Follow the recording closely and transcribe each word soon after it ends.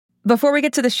Before we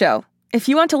get to the show, if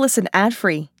you want to listen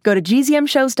ad-free, go to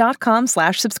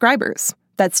gzmshows.com/subscribers.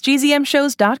 That's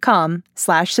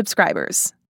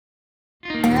gzmshows.com/subscribers.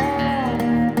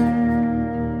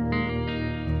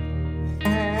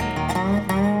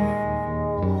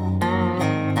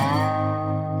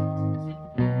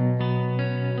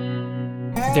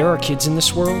 There are kids in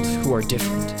this world who are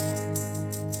different.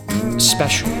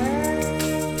 Special.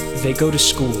 They go to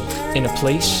school in a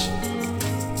place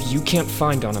you can't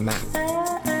find on a map.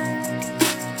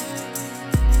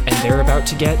 And they're about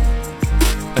to get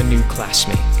a new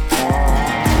classmate.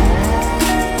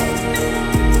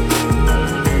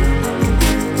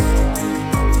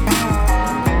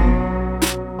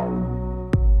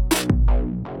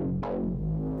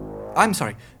 I'm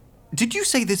sorry. Did you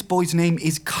say this boy's name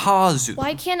is Kazu?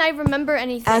 Why can't I remember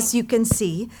anything? As you can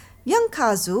see, young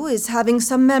Kazu is having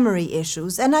some memory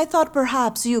issues, and I thought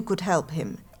perhaps you could help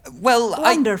him. Well,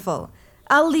 Wonderful.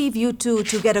 I'll leave you two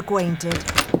to get acquainted.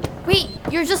 Wait,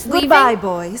 you're just leaving? Goodbye,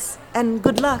 boys, and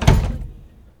good luck.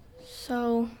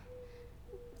 So,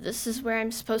 this is where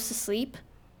I'm supposed to sleep?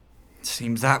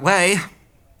 Seems that way.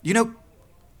 You know,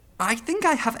 I think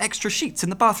I have extra sheets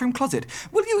in the bathroom closet.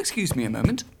 Will you excuse me a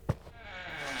moment?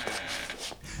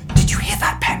 Did you hear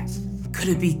that, Pen? Could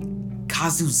it be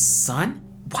Kazu's son?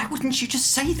 Why wouldn't you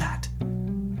just say that?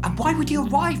 And why would he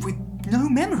arrive with no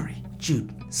memory?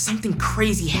 Jude, something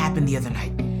crazy happened the other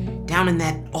night. Down in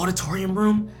that auditorium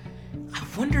room. I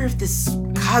wonder if this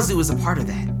Kazu is a part of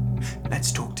that.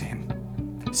 Let's talk to him.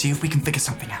 See if we can figure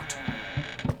something out.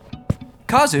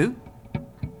 Kazu?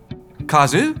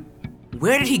 Kazu?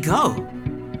 Where did he go?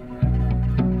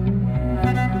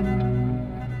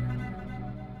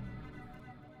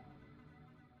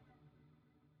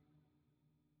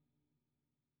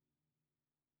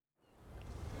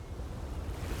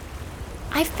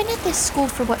 I've been at this school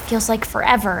for what feels like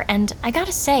forever, and I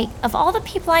gotta say, of all the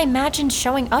people I imagined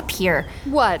showing up here...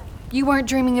 What? You weren't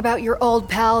dreaming about your old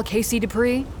pal, Casey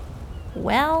Dupree?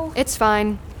 Well... It's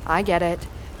fine. I get it.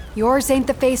 Yours ain't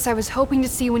the face I was hoping to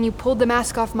see when you pulled the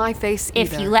mask off my face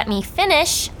either. If you let me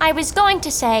finish, I was going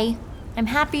to say, I'm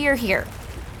happy you're here.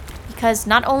 Because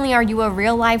not only are you a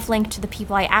real-life link to the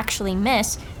people I actually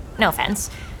miss, no offense,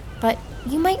 but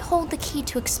you might hold the key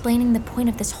to explaining the point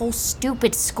of this whole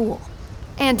stupid school.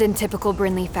 And in typical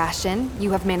Brinley fashion,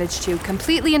 you have managed to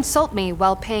completely insult me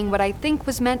while paying what I think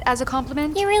was meant as a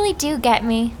compliment. You really do get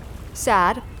me.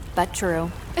 Sad, but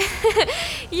true.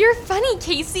 You're funny,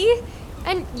 Casey.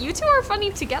 And you two are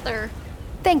funny together.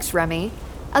 Thanks, Remy.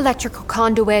 Electrical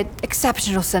conduit,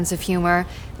 exceptional sense of humor,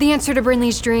 the answer to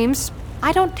Brinley's dreams.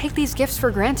 I don't take these gifts for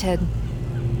granted.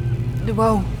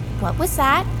 Whoa. What was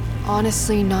that?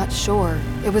 Honestly, not sure.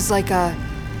 It was like a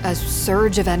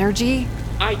surge of energy.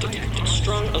 I detect a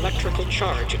strong electrical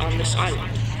charge on this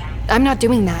island. I'm not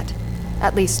doing that.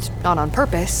 At least, not on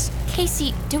purpose.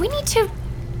 Casey, do we need to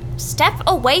step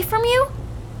away from you?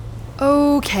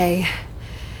 Okay.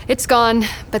 It's gone,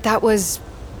 but that was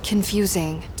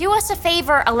confusing. Do us a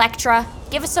favor, Electra.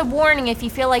 Give us a warning if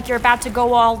you feel like you're about to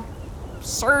go all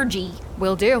surgy.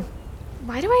 Will do.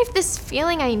 Why do I have this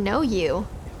feeling I know you?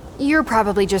 You're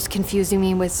probably just confusing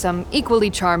me with some equally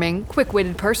charming,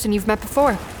 quick-witted person you've met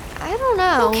before. I don't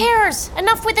know. Who cares?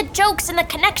 Enough with the jokes and the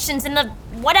connections and the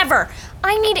whatever.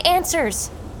 I need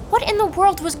answers. What in the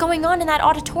world was going on in that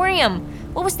auditorium?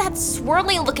 What was that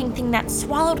swirly-looking thing that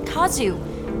swallowed Kazu?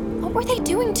 What were they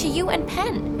doing to you and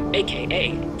Pen?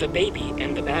 AKA the baby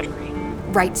and the battery.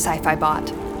 Right, Sci-Fi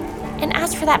Bot. And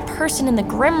as for that person in the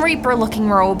Grim Reaper-looking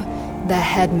robe... The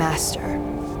headmaster.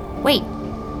 Wait,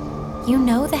 you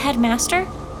know the headmaster?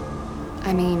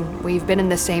 I mean, we've been in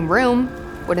the same room.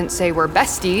 Wouldn't say we're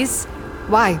besties.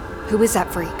 Why? Who is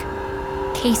that freak?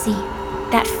 Casey,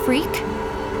 that freak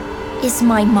is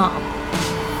my mom.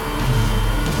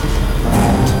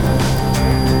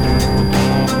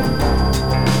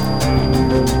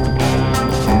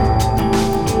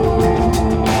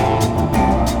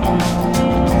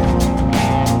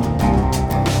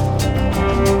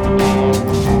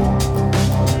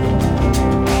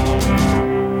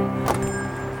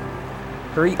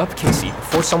 Hurry up, Casey,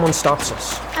 before someone stops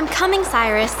us. I'm coming,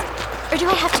 Cyrus. Or do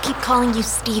I have to keep calling you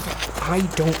Steven? I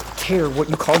don't care what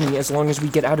you call me as long as we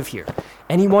get out of here.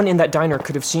 Anyone in that diner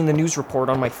could have seen the news report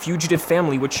on my fugitive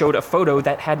family, which showed a photo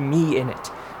that had me in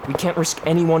it. We can't risk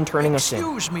anyone turning us in.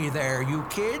 Excuse me there, you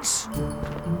kids.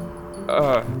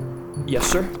 Yes,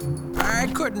 sir? I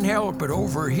couldn't help but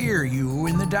overhear you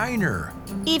in the diner.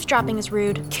 Eavesdropping is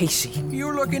rude. Casey.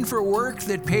 You looking for work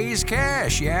that pays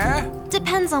cash, yeah?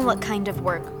 Depends on what kind of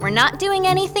work. We're not doing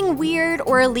anything weird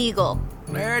or illegal.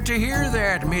 Glad to hear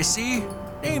that, Missy.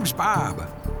 Name's Bob.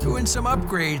 Doing some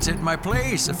upgrades at my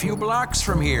place a few blocks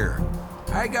from here.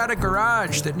 I got a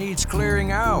garage that needs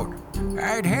clearing out.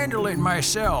 I'd handle it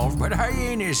myself, but I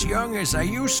ain't as young as I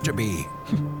used to be.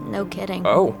 No kidding.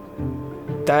 Oh,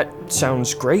 that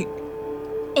sounds great.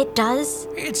 It does?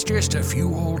 It's just a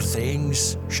few old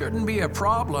things. Shouldn't be a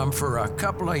problem for a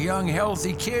couple of young,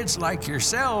 healthy kids like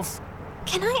yourself.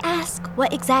 Can I ask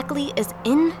what exactly is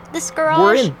in this garage?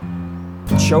 We're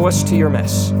in. Show us to your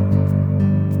mess.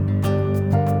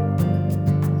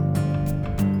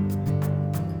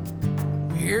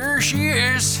 Here she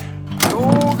is, the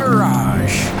old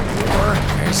garage. Or,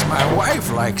 as my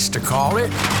wife likes to call it,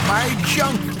 my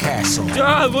junk castle.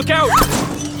 Look out!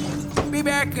 Be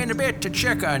back in a bit to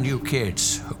check on you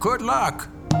kids. Good luck.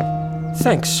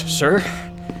 Thanks, sir.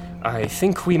 I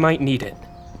think we might need it.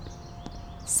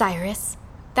 Cyrus,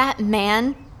 that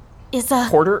man is a...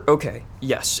 Porter? Okay,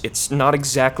 yes, it's not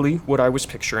exactly what I was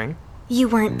picturing. You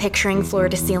weren't picturing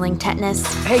floor-to-ceiling tetanus.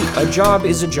 Hey, a job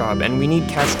is a job, and we need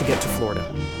cash to get to Florida.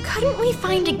 Couldn't we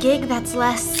find a gig that's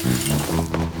less...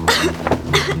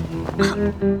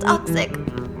 toxic?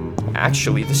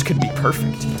 Actually, this could be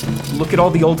perfect. Look at all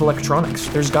the old electronics.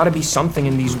 There's gotta be something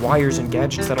in these wires and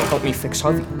gadgets that'll help me fix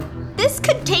Hovey. This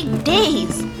could take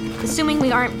days, assuming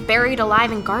we aren't buried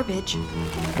alive in garbage.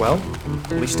 Well,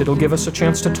 at least it'll give us a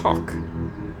chance to talk.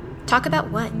 Talk about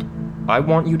what? I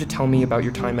want you to tell me about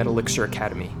your time at Elixir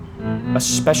Academy,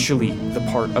 especially the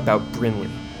part about Brinley.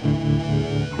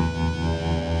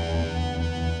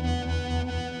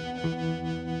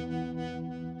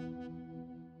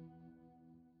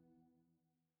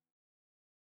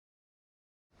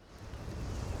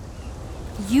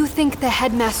 You think the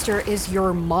headmaster is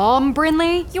your mom,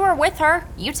 Brinley? You were with her.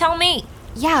 You tell me.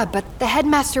 Yeah, but the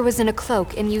headmaster was in a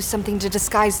cloak and used something to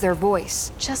disguise their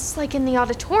voice. Just like in the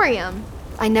auditorium.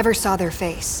 I never saw their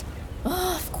face.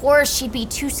 Of course, she'd be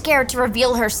too scared to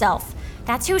reveal herself.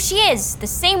 That's who she is, the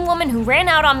same woman who ran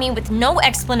out on me with no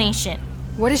explanation.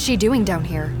 What is she doing down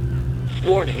here?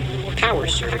 Warning, power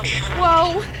surge.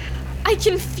 Whoa, I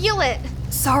can feel it.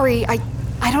 Sorry, I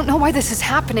don't know why this is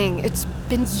happening. It's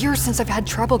been years since I've had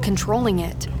trouble controlling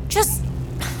it. Just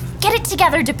get it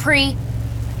together, Dupree.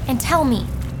 And tell me,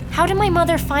 how did my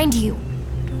mother find you?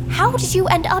 How did you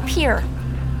end up here?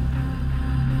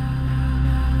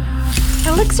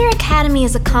 Elixir Academy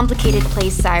is a complicated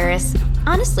place, Cyrus.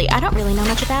 Honestly, I don't really know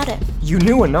much about it. You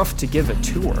knew enough to give a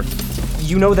tour.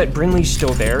 You know that Brinley's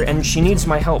still there, and she needs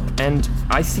my help, and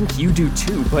I think you do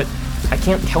too, but I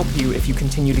can't help you if you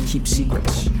continue to keep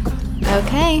secrets.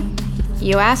 Okay,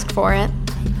 you asked for it.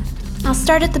 I'll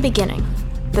start at the beginning.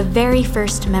 The very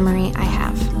first memory I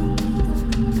have.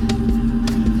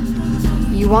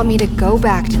 You want me to go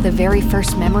back to the very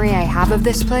first memory I have of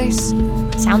this place?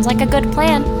 Sounds like a good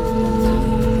plan.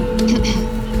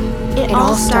 It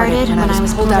all started when I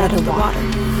was pulled out of the water.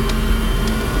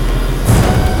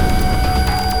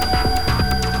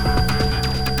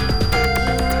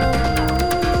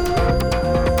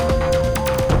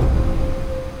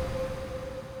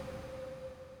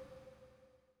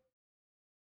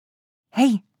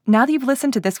 Hey, now that you've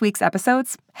listened to this week's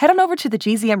episodes, head on over to the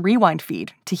GZM Rewind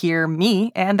feed to hear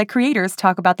me and the creators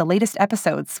talk about the latest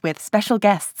episodes with special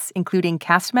guests, including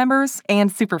cast members and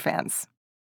superfans.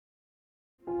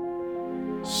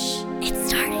 Shh, it's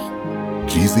starting.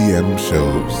 GZM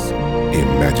shows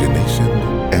Imagination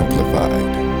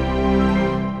Amplified.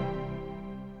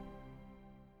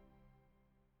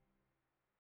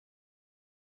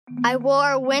 I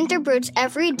wore winter boots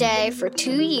every day for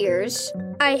 2 years.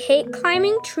 I hate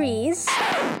climbing trees.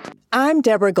 I'm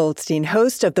Deborah Goldstein,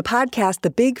 host of the podcast The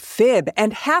Big Fib,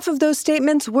 and half of those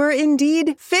statements were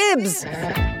indeed fibs.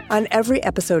 On every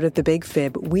episode of The Big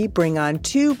Fib, we bring on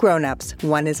two grown-ups.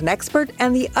 One is an expert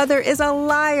and the other is a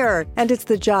liar. And it's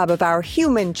the job of our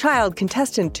human child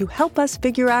contestant to help us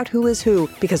figure out who is who,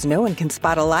 because no one can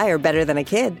spot a liar better than a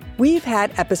kid. We've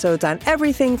had episodes on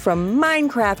everything from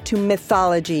Minecraft to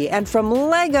mythology and from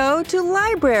Lego to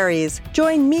libraries.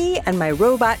 Join me and my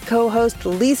robot co-host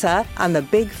Lisa on The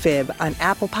Big Fib on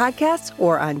Apple Podcasts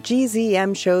or on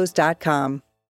gzmshows.com.